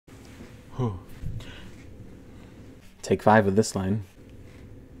Take 5 of this line.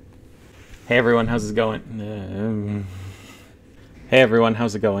 Hey everyone, how's it going?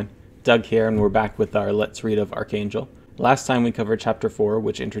 Doug here, and we're back with our Let's Read of Archangel. Last time we covered Chapter 4,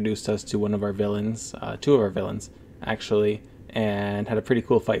 which introduced us to one of our villains, 2 of our villains, actually, and had a pretty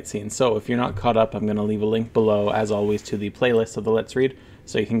cool fight scene. So if you're not caught up, I'm going to leave a link below, as always, to the playlist of the Let's Read,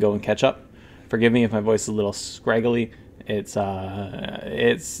 so you can go and catch up. Forgive me if my voice is a little scraggly. It's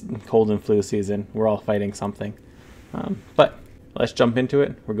cold and flu season. We're all fighting something. But let's jump into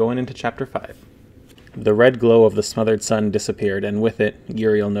it. We're going into Chapter 5. The red glow of the smothered sun disappeared, and with it,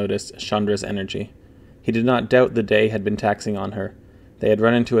 Uriel noticed Chandra's energy. He did not doubt the day had been taxing on her. They had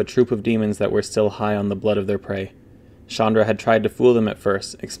run into a troop of demons that were still high on the blood of their prey. Chandra had tried to fool them at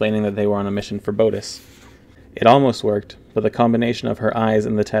first, explaining that they were on a mission for Botis. It almost worked, but the combination of her eyes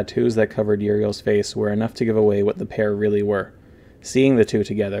and the tattoos that covered Uriel's face were enough to give away what the pair really were. Seeing the two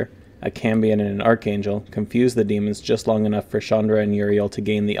together, a Cambion and an Archangel, confused the demons just long enough for Chandra and Uriel to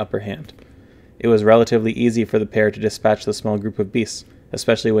gain the upper hand. It was relatively easy for the pair to dispatch the small group of beasts,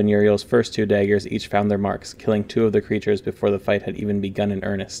 especially when Uriel's first 2 daggers each found their marks, killing 2 of the creatures before the fight had even begun in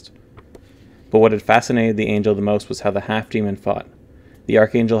earnest. But what had fascinated the angel the most was how the half-demon fought. The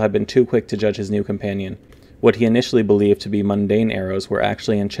Archangel had been too quick to judge his new companion. What he initially believed to be mundane arrows were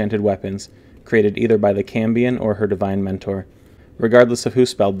actually enchanted weapons, created either by the Cambion or her divine mentor. Regardless of who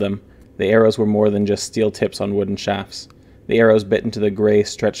spelled them, the arrows were more than just steel tips on wooden shafts. The arrows bit into the gray,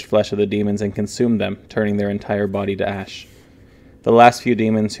 stretched flesh of the demons and consumed them, turning their entire body to ash. The last few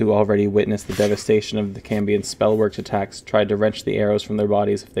demons, who already witnessed the devastation of the Cambion's spell-worked attacks, tried to wrench the arrows from their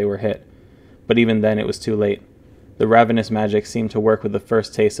bodies if they were hit. But even then it was too late. The ravenous magic seemed to work with the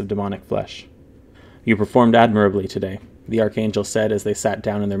first taste of demonic flesh. "You performed admirably today," the Archangel said as they sat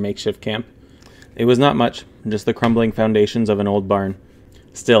down in their makeshift camp. It was not much, just the crumbling foundations of an old barn.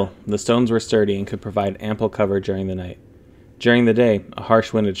 Still, the stones were sturdy and could provide ample cover during the night. During the day, a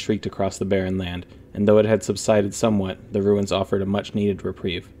harsh wind had shrieked across the barren land, and though it had subsided somewhat, the ruins offered a much-needed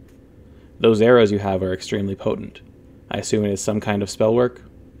reprieve. "Those arrows you have are extremely potent. I assume it is some kind of spell work?"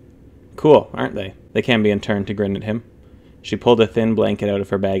 "Cool, aren't they?" The Cambion turned to grin at him. She pulled a thin blanket out of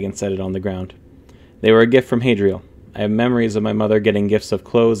her bag and set it on the ground. "They were a gift from Hadriel. I have memories of my mother getting gifts of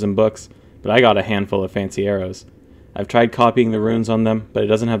clothes and books, but I got a handful of fancy arrows. I've tried copying the runes on them, but it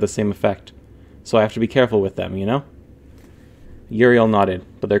doesn't have the same effect. So I have to be careful with them, you know?" Uriel nodded,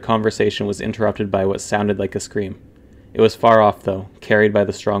 but their conversation was interrupted by what sounded like a scream. It was far off, though, carried by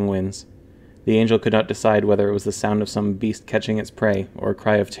the strong winds. The angel could not decide whether it was the sound of some beast catching its prey, or a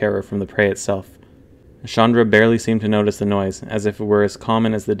cry of terror from the prey itself. Chandra barely seemed to notice the noise, as if it were as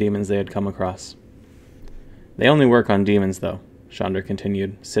common as the demons they had come across. "They only work on demons, though," Chandra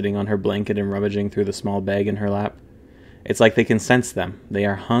continued, sitting on her blanket and rummaging through the small bag in her lap. "It's like they can sense them. They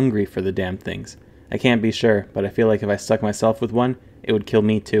are hungry for the damned things. I can't be sure, but I feel like if I stuck myself with one, it would kill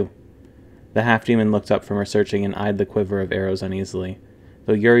me too." The half-demon looked up from her searching and eyed the quiver of arrows uneasily.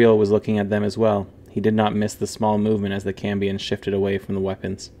 Though Uriel was looking at them as well, he did not miss the small movement as the Cambion shifted away from the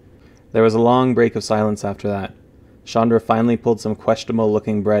weapons. There was a long break of silence after that. Chandra finally pulled some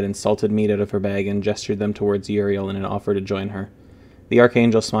questionable-looking bread and salted meat out of her bag and gestured them towards Uriel in an offer to join her. The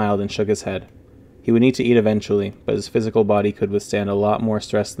Archangel smiled and shook his head. He would need to eat eventually, but his physical body could withstand a lot more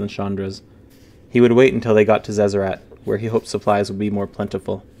stress than Chandra's. He would wait until they got to Zezurat, where he hoped supplies would be more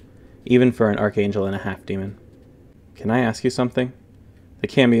plentiful, even for an Archangel and a half-demon. "Can I ask you something?" The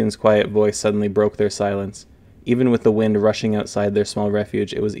Cambion's quiet voice suddenly broke their silence. Even with the wind rushing outside their small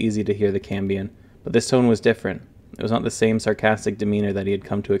refuge, it was easy to hear the Cambion, but this tone was different. It was not the same sarcastic demeanor that he had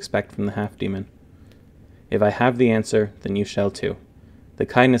come to expect from the half-demon. "If I have the answer, then you shall too." The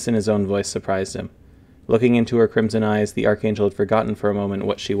kindness in his own voice surprised him. Looking into her crimson eyes, the Archangel had forgotten for a moment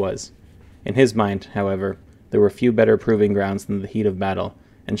what she was. In his mind, however, there were few better proving grounds than the heat of battle,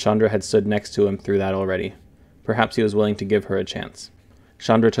 and Chandra had stood next to him through that already. Perhaps he was willing to give her a chance.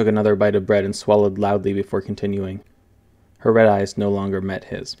 Chandra took another bite of bread and swallowed loudly before continuing. Her red eyes no longer met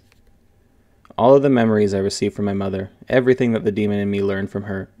his. "All of the memories I received from my mother, everything that the demon in me learned from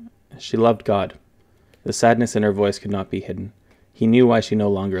her, she loved God." The sadness in her voice could not be hidden. He knew why she no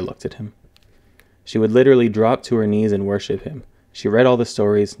longer looked at him. She would literally drop to her knees and worship him. She read all the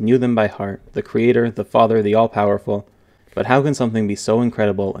stories, knew them by heart, the Creator, the Father, the All-Powerful. But how can something be so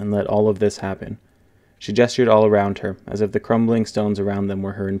incredible and let all of this happen? She gestured all around her, as if the crumbling stones around them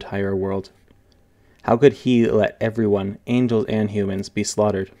were her entire world. How could he let everyone, angels and humans, be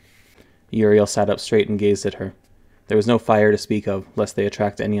slaughtered? Uriel sat up straight and gazed at her. There was no fire to speak of, lest they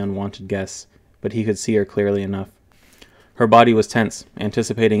attract any unwanted guests, but he could see her clearly enough. Her body was tense,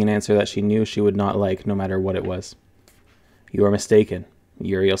 anticipating an answer that she knew she would not like, no matter what it was. "You are mistaken.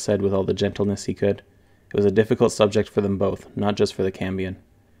 Uriel said with all the gentleness he could. It was a difficult subject for them both, not just for the Cambion.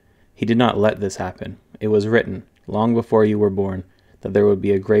 He did not let this happen. It was written, long before you were born, that there would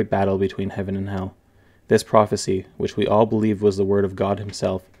be a great battle between heaven and hell. This prophecy, which we all believed was the word of God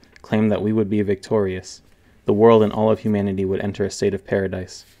himself, claimed that we would be victorious. The world and all of humanity would enter a state of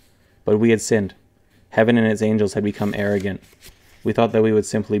paradise. But we had sinned. Heaven and its angels had become arrogant. We thought that we would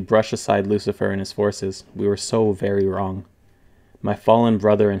simply brush aside Lucifer and his forces. We were so very wrong. My fallen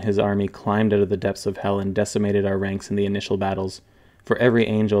brother and his army climbed out of the depths of hell and decimated our ranks in the initial battles. For every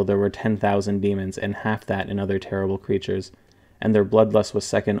angel there were 10,000 demons, and half that in other terrible creatures, and their bloodlust was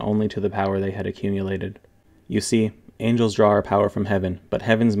second only to the power they had accumulated. You see, angels draw our power from heaven, but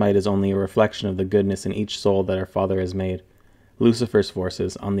heaven's might is only a reflection of the goodness in each soul that our Father has made. Lucifer's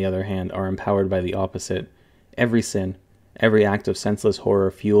forces, on the other hand, are empowered by the opposite. Every sin, every act of senseless horror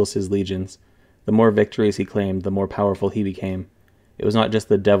fuels his legions. The more victories he claimed, the more powerful he became. It was not just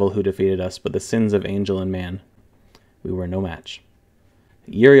the devil who defeated us, but the sins of angel and man. We were no match.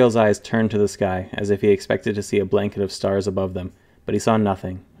 Uriel's eyes turned to the sky, as if he expected to see a blanket of stars above them, but he saw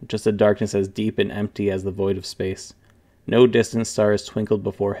nothing, just a darkness as deep and empty as the void of space. No distant stars twinkled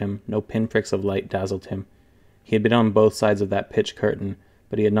before him, no pinpricks of light dazzled him. He had been on both sides of that pitch curtain,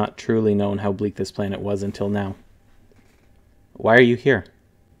 but he had not truly known how bleak this planet was until now. "Why are you here?"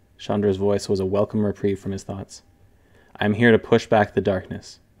 Chandra's voice was a welcome reprieve from his thoughts. "I am here to push back the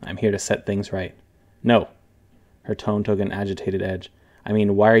darkness. I am here to set things right." "No." Her tone took an agitated edge. "I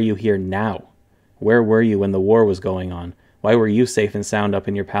mean, why are you here now? Where were you when the war was going on? Why were you safe and sound up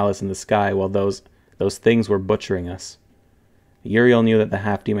in your palace in the sky while those things were butchering us?" Uriel knew that the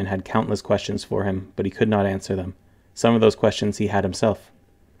half-demon had countless questions for him, but he could not answer them. Some of those questions he had himself.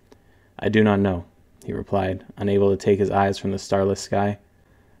 "I do not know," he replied, unable to take his eyes from the starless sky.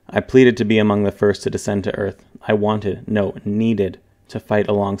 "I pleaded to be among the first to descend to Earth. I wanted, no, needed, to fight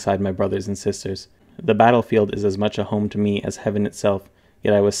alongside my brothers and sisters. The battlefield is as much a home to me as heaven itself,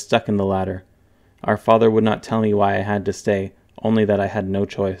 yet I was stuck in the latter. Our Father would not tell me why I had to stay, only that I had no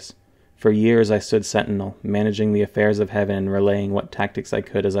choice. For years I stood sentinel, managing the affairs of heaven and relaying what tactics I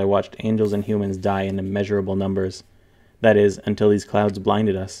could as I watched angels and humans die in immeasurable numbers. That is, until these clouds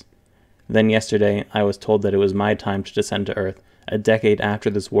blinded us. Then yesterday I was told that it was my time to descend to Earth, a decade after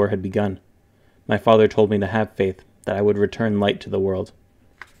this war had begun. My Father told me to have faith, that I would return light to the world."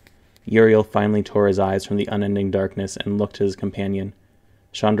 Uriel finally tore his eyes from the unending darkness and looked at his companion.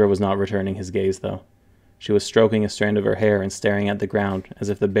 Shandra was not returning his gaze, though. She was stroking a strand of her hair and staring at the ground, as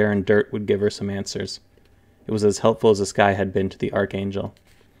if the barren dirt would give her some answers. It was as helpful as the sky had been to the Archangel.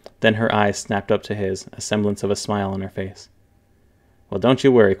 Then her eyes snapped up to his, a semblance of a smile on her face. "Well, don't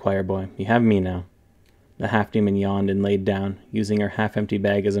you worry, choir boy. You have me now." The half-demon yawned and laid down, using her half-empty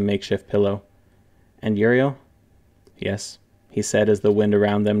bag as a makeshift pillow. "And Uriel?" "Yes," he said as the wind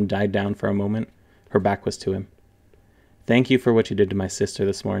around them died down for a moment. Her back was to him. "Thank you for what you did to my sister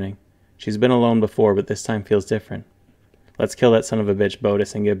this morning. She's been alone before, but this time feels different. Let's kill that son of a bitch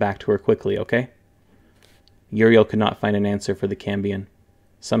Botis and get back to her quickly, okay?" Uriel could not find an answer for the Cambion.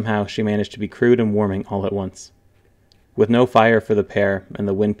 Somehow she managed to be crude and warming all at once. With no fire for the pair, and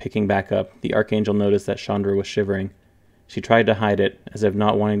the wind picking back up, the Archangel noticed that Shandra was shivering. She tried to hide it, as if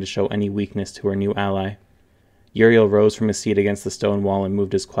not wanting to show any weakness to her new ally. Uriel rose from his seat against the stone wall and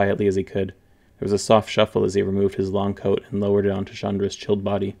moved as quietly as he could. There was a soft shuffle as he removed his long coat and lowered it onto Chandra's chilled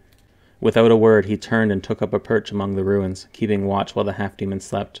body. Without a word, he turned and took up a perch among the ruins, keeping watch while the half-demon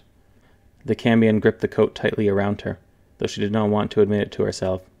slept. The Cambion gripped the coat tightly around her. Though she did not want to admit it to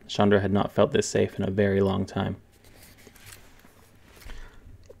herself, Chandra had not felt this safe in a very long time.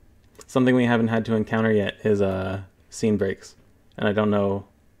 Something we haven't had to encounter yet is scene breaks, and I don't know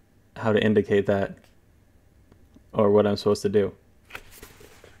how to indicate that or what I'm supposed to do.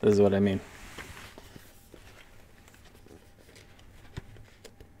 This is what I mean.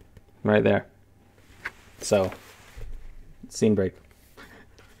 Right there. So, scene break.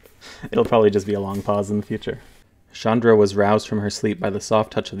 It'll probably just be a long pause in the future. Chandra was roused from her sleep by the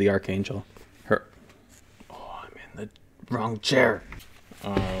soft touch of the Archangel. Oh, I'm in the wrong chair.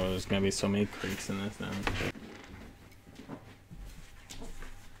 Oh, there's gonna be so many creaks in this now.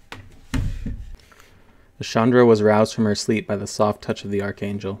 Chandra was roused from her sleep by the soft touch of the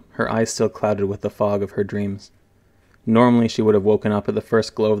Archangel, her eyes still clouded with the fog of her dreams. Normally she would have woken up at the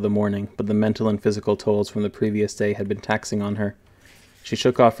first glow of the morning, but the mental and physical tolls from the previous day had been taxing on her. She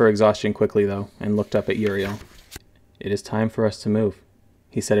shook off her exhaustion quickly, though, and looked up at Uriel. "It is time for us to move,"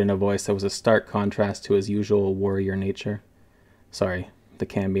 he said in a voice that was a stark contrast to his usual warrior nature. "Sorry," the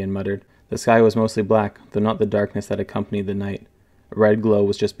Cambion muttered. The sky was mostly black, though not the darkness that accompanied the night. A red glow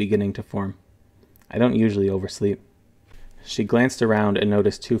was just beginning to form. "I don't usually oversleep." She glanced around and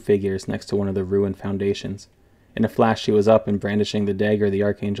noticed two figures next to one of the ruined foundations. In a flash she was up and brandishing the dagger the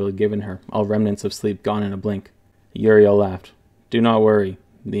Archangel had given her, all remnants of sleep gone in a blink. Uriel laughed. "Do not worry,"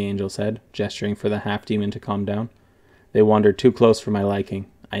 the angel said, gesturing for the half-demon to calm down. "They wandered too close for my liking.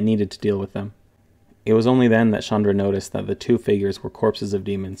 I needed to deal with them." It was only then that Shandra noticed that the two figures were corpses of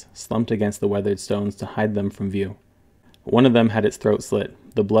demons, slumped against the weathered stones to hide them from view. One of them had its throat slit,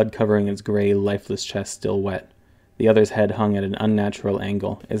 the blood covering its grey, lifeless chest still wet. The other's head hung at an unnatural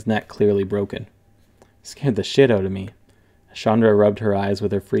angle, its neck clearly broken. "Scared the shit out of me." Shandra rubbed her eyes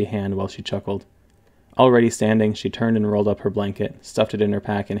with her free hand while she chuckled. Already standing, she turned and rolled up her blanket, stuffed it in her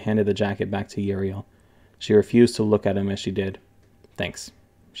pack, and handed the jacket back to Uriel. She refused to look at him as she did. "Thanks,"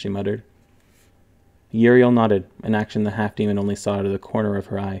 she muttered. Uriel nodded, an action the half-demon only saw out of the corner of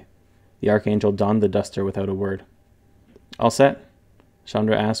her eye. The Archangel donned the duster without a word. "All set?"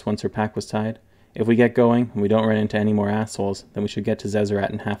 Shandra asked once her pack was tied. "If we get going, and we don't run into any more assholes, then we should get to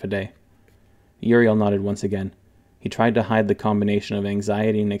Zezurat in half a day." Uriel nodded once again. He tried to hide the combination of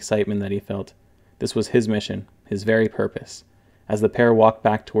anxiety and excitement that he felt. This was his mission, his very purpose. As the pair walked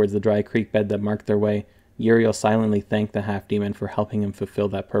back towards the dry creek bed that marked their way, Uriel silently thanked the half-demon for helping him fulfill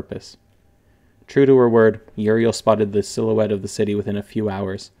that purpose. True to her word, Uriel spotted the silhouette of the city within a few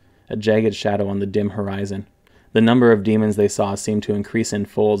hours, a jagged shadow on the dim horizon. The number of demons they saw seemed to increase in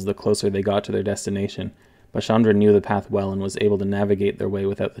folds the closer they got to their destination, but Shandra knew the path well and was able to navigate their way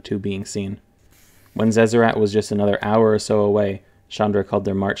without the two being seen. When Zezurat was just another hour or so away, Shandra called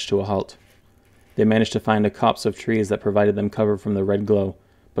their march to a halt. They managed to find a copse of trees that provided them cover from the red glow,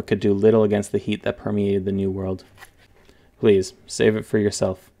 but could do little against the heat that permeated the new world. "Please, save it for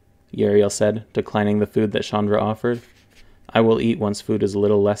yourself," Uriel said, declining the food that Shandra offered. "I will eat once food is a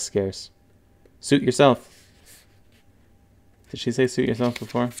little less scarce." "Suit yourself." Did she say suit yourself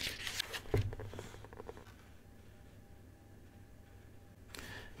before?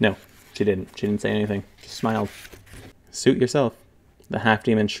 No, she didn't. She didn't say anything. Just smiled. "Suit yourself." The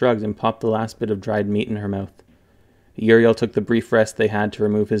half-demon shrugged and popped the last bit of dried meat in her mouth. Uriel took the brief rest they had to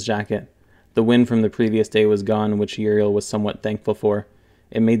remove his jacket. The wind from the previous day was gone, which Uriel was somewhat thankful for.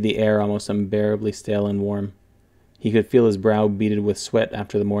 It made the air almost unbearably stale and warm. He could feel his brow beaded with sweat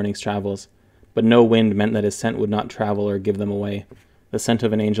after the morning's travels, but no wind meant that his scent would not travel or give them away. The scent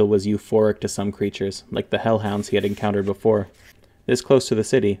of an angel was euphoric to some creatures, like the hellhounds he had encountered before. This close to the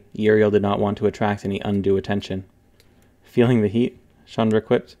city, Uriel did not want to attract any undue attention. "Feeling the heat?" Shandra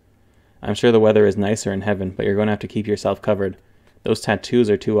quipped. "I'm sure the weather is nicer in heaven, but you're going to have to keep yourself covered. Those tattoos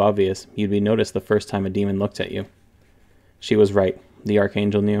are too obvious. You'd be noticed the first time a demon looked at you." She was right, the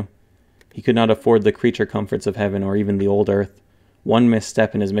Archangel knew. He could not afford the creature comforts of heaven or even the old earth. One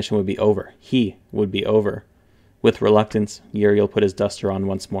misstep and his mission would be over. He would be over. With reluctance, Uriel put his duster on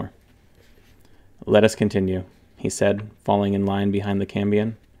once more. "Let us continue," he said, falling in line behind the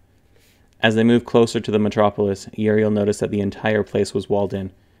Cambion. As they moved closer to the metropolis, Uriel noticed that the entire place was walled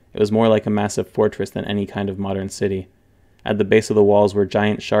in. It was more like a massive fortress than any kind of modern city. At the base of the walls were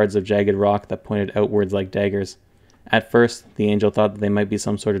giant shards of jagged rock that pointed outwards like daggers. At first, the angel thought that they might be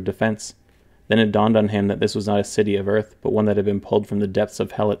some sort of defense. Then it dawned on him that this was not a city of earth, but one that had been pulled from the depths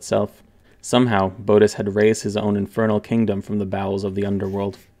of hell itself. Somehow, Botis had raised his own infernal kingdom from the bowels of the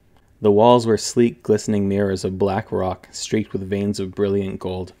underworld. The walls were sleek, glistening mirrors of black rock, streaked with veins of brilliant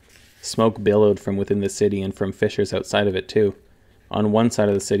gold. Smoke billowed from within the city and from fissures outside of it too. On one side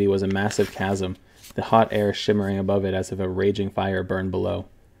of the city was a massive chasm, the hot air shimmering above it as if a raging fire burned below.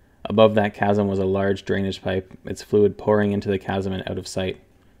 Above that chasm was a large drainage pipe, its fluid pouring into the chasm and out of sight.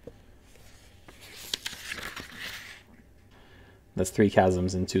 That's 3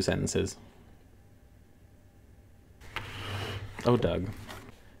 chasms in 2 sentences. Oh, Doug.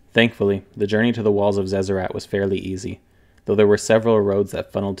 Thankfully, the journey to the walls of Zezurat was fairly easy. Though there were several roads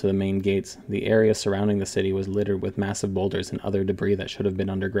that funneled to the main gates, the area surrounding the city was littered with massive boulders and other debris that should have been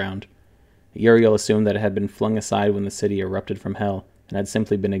underground. Uriel assumed that it had been flung aside when the city erupted from hell, and had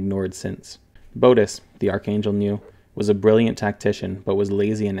simply been ignored since. Botis, the Archangel knew, was a brilliant tactician, but was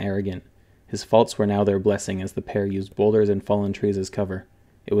lazy and arrogant. His faults were now their blessing as the pair used boulders and fallen trees as cover.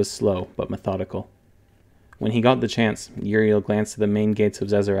 It was slow, but methodical. When he got the chance, Uriel glanced at the main gates of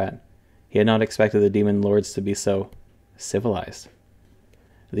Zezurat. He had not expected the demon lords to be so civilized.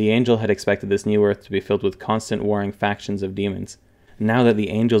 The angel had expected this new earth to be filled with constant warring factions of demons. Now that the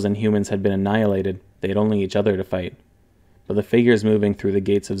angels and humans had been annihilated, they had only each other to fight. But the figures moving through the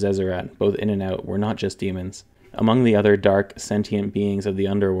gates of Zezurat, both in and out, were not just demons. Among the other dark, sentient beings of the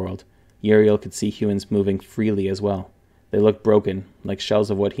underworld, Uriel could see humans moving freely as well. They looked broken, like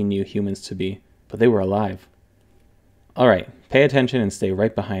shells of what he knew humans to be, but they were alive. "All right, pay attention and stay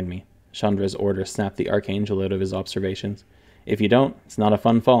right behind me." Chandra's order snapped the Archangel out of his observations. "If you don't, it's not a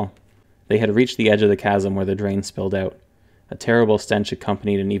fun fall." They had reached the edge of the chasm where the drain spilled out. A terrible stench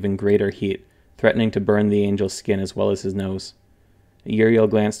accompanied an even greater heat, threatening to burn the angel's skin as well as his nose. Uriel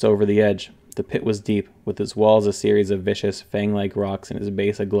glanced over the edge. The pit was deep, with its walls a series of vicious, fang-like rocks and its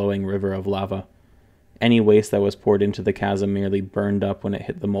base a glowing river of lava. Any waste that was poured into the chasm merely burned up when it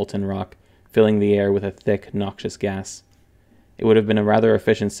hit the molten rock, filling the air with a thick, noxious gas. It would have been a rather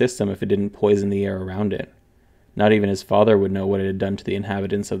efficient system if it didn't poison the air around it. Not even his father would know what it had done to the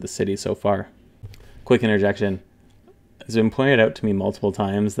inhabitants of the city so far. Quick interjection. It's been pointed out to me multiple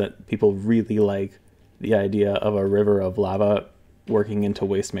times that people really like the idea of a river of lava working into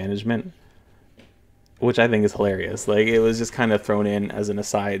waste management, which I think is hilarious. Like, it was just kind of thrown in as an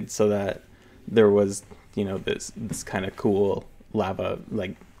aside so that there was, this kind of cool lava,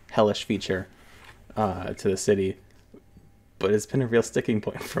 like, hellish feature to the city. But it's been a real sticking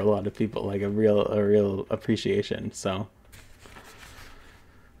point for a lot of people, like a real appreciation. So,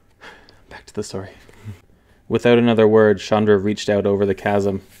 back to the story. Without another word, Shandra reached out over the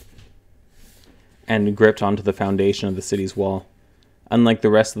chasm and gripped onto the foundation of the city's wall. Unlike the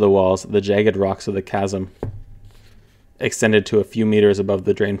rest of the walls, the jagged rocks of the chasm extended to a few meters above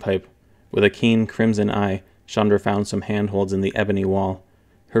the drainpipe. With a keen, crimson eye, Chandra found some handholds in the ebony wall.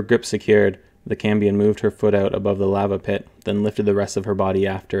 Her grip secured, the Cambion moved her foot out above the lava pit, then lifted the rest of her body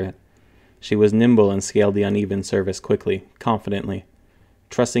after it. She was nimble and scaled the uneven surface quickly, confidently.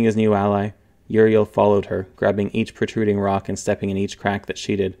 Trusting his new ally, Uriel followed her, grabbing each protruding rock and stepping in each crack that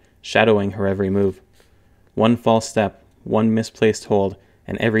she did, shadowing her every move. One false step, one misplaced hold,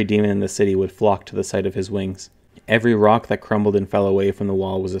 and every demon in the city would flock to the sight of his wings. Every rock that crumbled and fell away from the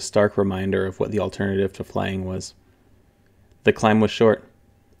wall was a stark reminder of what the alternative to flying was. The climb was short.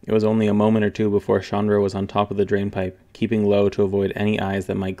 It was only a moment or two before Chandra was on top of the drainpipe, keeping low to avoid any eyes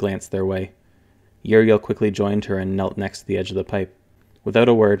that might glance their way. Uriel quickly joined her and knelt next to the edge of the pipe. Without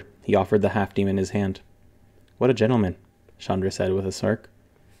a word, he offered the half-demon his hand. "What a gentleman," Chandra said with a smirk.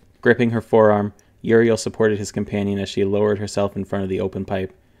 Gripping her forearm, Uriel supported his companion as she lowered herself in front of the open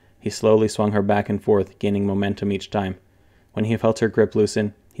pipe. He slowly swung her back and forth, gaining momentum each time. When he felt her grip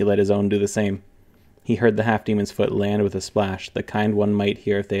loosen, he let his own do the same. He heard the half-demon's foot land with a splash, the kind one might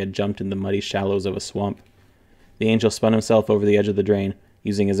hear if they had jumped in the muddy shallows of a swamp. The angel spun himself over the edge of the drain,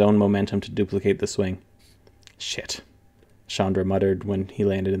 using his own momentum to duplicate the swing. "Shit," Chandra muttered when he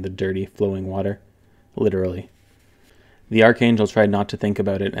landed in the dirty, flowing water. Literally. The Archangel tried not to think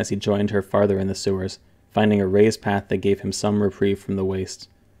about it as he joined her farther in the sewers, finding a raised path that gave him some reprieve from the waste.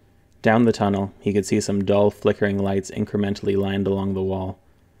 Down the tunnel, he could see some dull, flickering lights incrementally lined along the wall.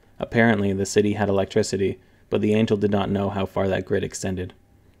 Apparently, the city had electricity, but the angel did not know how far that grid extended.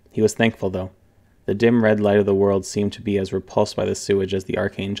 He was thankful, though. The dim red light of the world seemed to be as repulsed by the sewage as the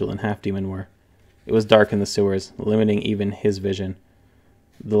Archangel and half-demon were. It was dark in the sewers, limiting even his vision.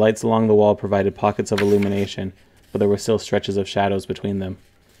 The lights along the wall provided pockets of illumination, but there were still stretches of shadows between them.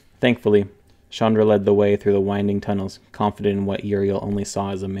 Thankfully, Chandra led the way through the winding tunnels, confident in what Uriel only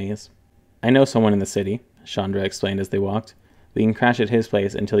saw as a maze. "I know someone in the city," Chandra explained as they walked. "We can crash at his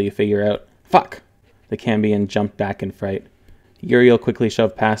place until you figure out—" "Fuck!" The Cambion jumped back in fright. Uriel quickly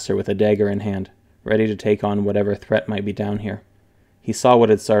shoved past her with a dagger in hand, ready to take on whatever threat might be down here. He saw what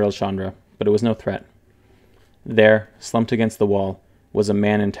had startled Chandra, but it was no threat. There, slumped against the wall, was a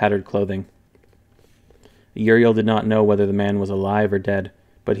man in tattered clothing. Uriel did not know whether the man was alive or dead,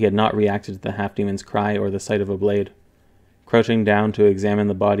 but he had not reacted to the half-demon's cry or the sight of a blade. Crouching down to examine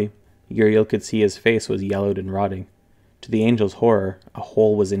the body, Uriel could see his face was yellowed and rotting. To the angel's horror, a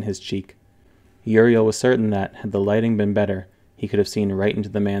hole was in his cheek. Uriel was certain that, had the lighting been better, he could have seen right into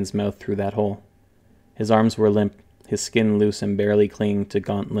the man's mouth through that hole. His arms were limp, his skin loose and barely clinging to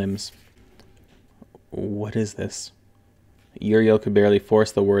gaunt limbs. "What is this?" Uriel could barely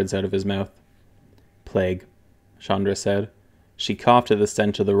force the words out of his mouth. "Plague," Chandra said. She coughed at the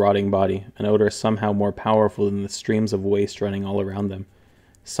stench of the rotting body, an odor somehow more powerful than the streams of waste running all around them.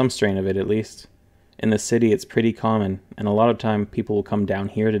 Some strain of it, at least. In the city, it's pretty common, and a lot of time people will come down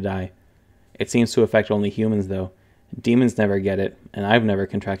here to die. It seems to affect only humans, though. Demons never get it, and I've never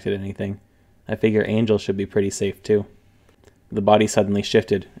contracted anything. I figure angels should be pretty safe, too. The body suddenly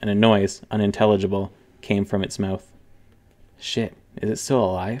shifted, and a noise, unintelligible, came from its mouth. "Shit, is it still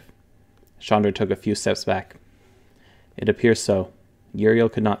alive?" Chandra took a few steps back. "It appears so." Uriel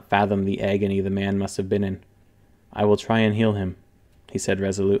could not fathom the agony the man must have been in. "I will try and heal him," he said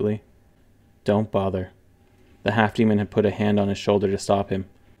resolutely. "Don't bother." The half-demon had put a hand on his shoulder to stop him.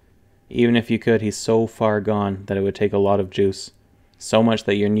 "Even if you could, he's so far gone that it would take a lot of juice. So much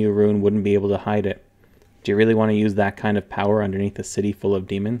that your new rune wouldn't be able to hide it. Do you really want to use that kind of power underneath a city full of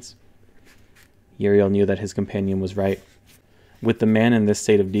demons?" Uriel knew that his companion was right. With the man in this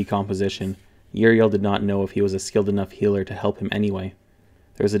state of decomposition, Uriel did not know if he was a skilled enough healer to help him anyway.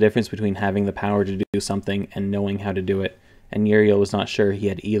 There was a difference between having the power to do something and knowing how to do it, and Uriel was not sure he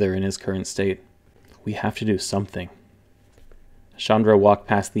had either in his current state. We have to do something. Shandra walked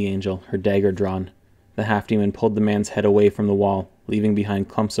past the angel, her dagger drawn. The half-demon pulled the man's head away from the wall, leaving behind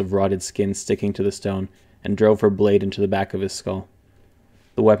clumps of rotted skin sticking to the stone, and drove her blade into the back of his skull.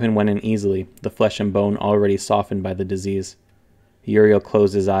 The weapon went in easily, the flesh and bone already softened by the disease. Uriel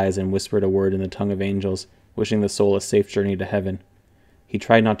closed his eyes and whispered a word in the tongue of angels, wishing the soul a safe journey to heaven. He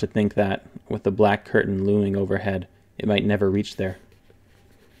tried not to think that, with the black curtain looming overhead, it might never reach there.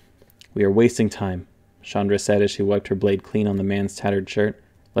 We are wasting time, Shandra said as she wiped her blade clean on the man's tattered shirt.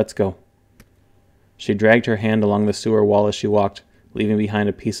 Let's go. She dragged her hand along the sewer wall as she walked, leaving behind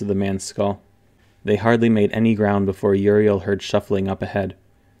a piece of the man's skull. They hardly made any ground before Uriel heard shuffling up ahead.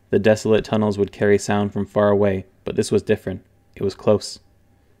 The desolate tunnels would carry sound from far away, but this was different. It was close.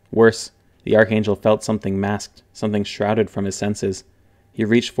 Worse, the Archangel felt something masked, something shrouded from his senses. He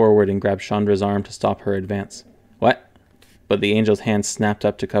reached forward and grabbed Chandra's arm to stop her advance. What? But the angel's hand snapped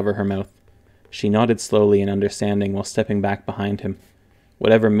up to cover her mouth. She nodded slowly in understanding while stepping back behind him.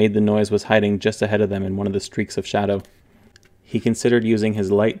 Whatever made the noise was hiding just ahead of them in one of the streaks of shadow. He considered using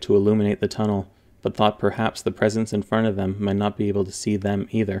his light to illuminate the tunnel, but thought perhaps the presence in front of them might not be able to see them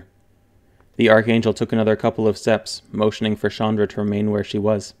either. The Archangel took another couple of steps, motioning for Shandra to remain where she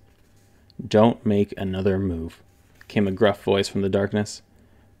was. Don't make another move, came a gruff voice from the darkness.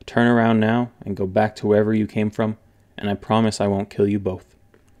 Turn around now and go back to wherever you came from, and I promise I won't kill you both.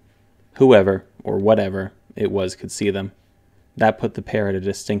 Whoever, or whatever, it was could see them. That put the pair at a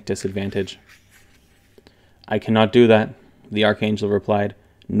distinct disadvantage. I cannot do that, the Archangel replied,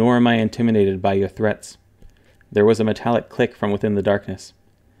 nor am I intimidated by your threats. There was a metallic click from within the darkness.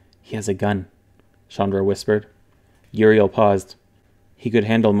 He has a gun, Shandra whispered. Uriel paused. He could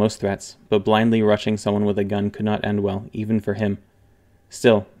handle most threats, but blindly rushing someone with a gun could not end well, even for him.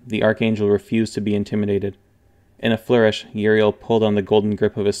 Still, the Archangel refused to be intimidated. In a flourish, Uriel pulled on the golden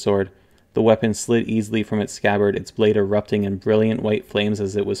grip of his sword. The weapon slid easily from its scabbard, its blade erupting in brilliant white flames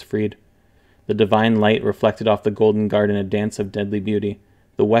as it was freed. The divine light reflected off the golden guard in a dance of deadly beauty.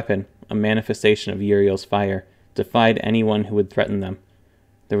 The weapon, a manifestation of Uriel's fire, defied anyone who would threaten them.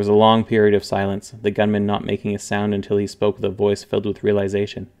 There was a long period of silence, the gunman not making a sound until he spoke with a voice filled with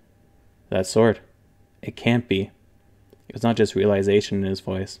realization. That sword. It can't be. It was not just realization in his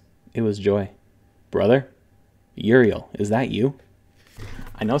voice. It was joy. Brother? Uriel, is that you?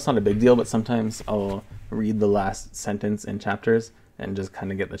 I know it's not a big deal, but sometimes I'll read the last sentence in chapters and just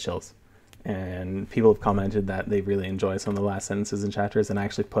kind of get the chills. And people have commented that they really enjoy some of the last sentences in chapters, and I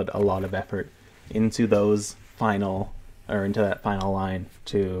actually put a lot of effort into those into that final line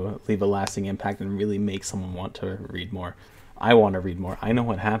to leave a lasting impact and really make someone want to read more. I want to read more. I know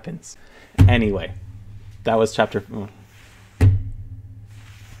what happens. Anyway, that was chapter...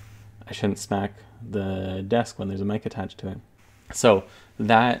 I shouldn't smack the desk when there's a mic attached to it. So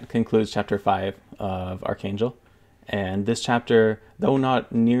that concludes chapter 5 of Archangel. And this chapter, though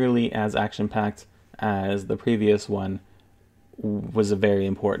not nearly as action-packed as the previous one, was a very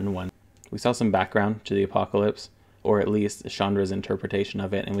important one. We saw some background to the apocalypse, or at least Chandra's interpretation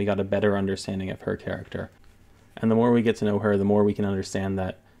of it, and we got a better understanding of her character. And the more we get to know her, the more we can understand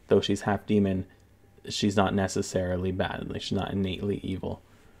that though she's half demon, she's not necessarily bad. Like, she's not innately evil.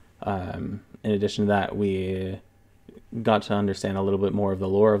 In addition to that, we got to understand a little bit more of the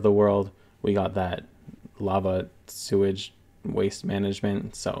lore of the world. We got that lava, sewage, waste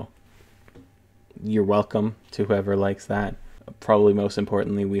management, so you're welcome to whoever likes that. Probably most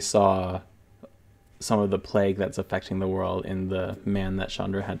importantly, we saw some of the plague that's affecting the world in the man that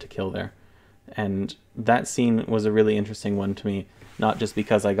Shandra had to kill there. And that scene was a really interesting one to me, not just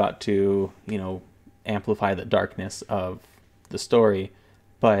because I got to, amplify the darkness of the story,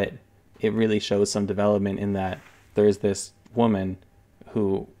 but it really shows some development in that there's this woman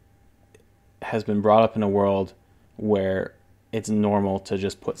who has been brought up in a world where it's normal to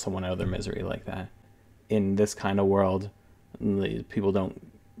just put someone out of their misery like that. In this kind of world, people don't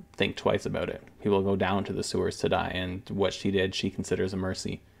think twice about it. People go down to the sewers to die, and what she did, she considers a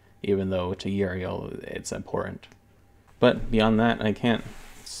mercy, even though to Uriel it's abhorrent. But beyond that, I can't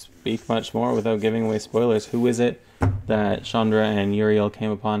speak much more without giving away spoilers. Who is it that Shandra and Uriel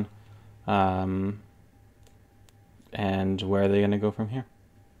came upon? And where are they going to go from here?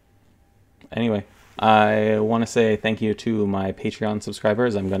 Anyway, I want to say thank you to my Patreon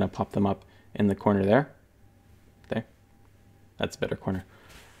subscribers. I'm going to pop them up in the corner there. There. That's a better corner.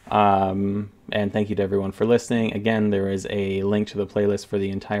 And thank you to everyone for listening. Again, there is a link to the playlist for the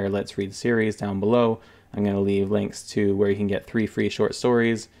entire Let's Read series down below. I'm going to leave links to where you can get 3 free short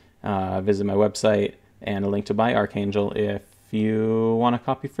stories, visit my website, and a link to buy Archangel if you want a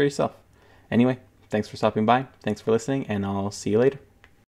copy for yourself. Anyway, thanks for stopping by, thanks for listening, and I'll see you later.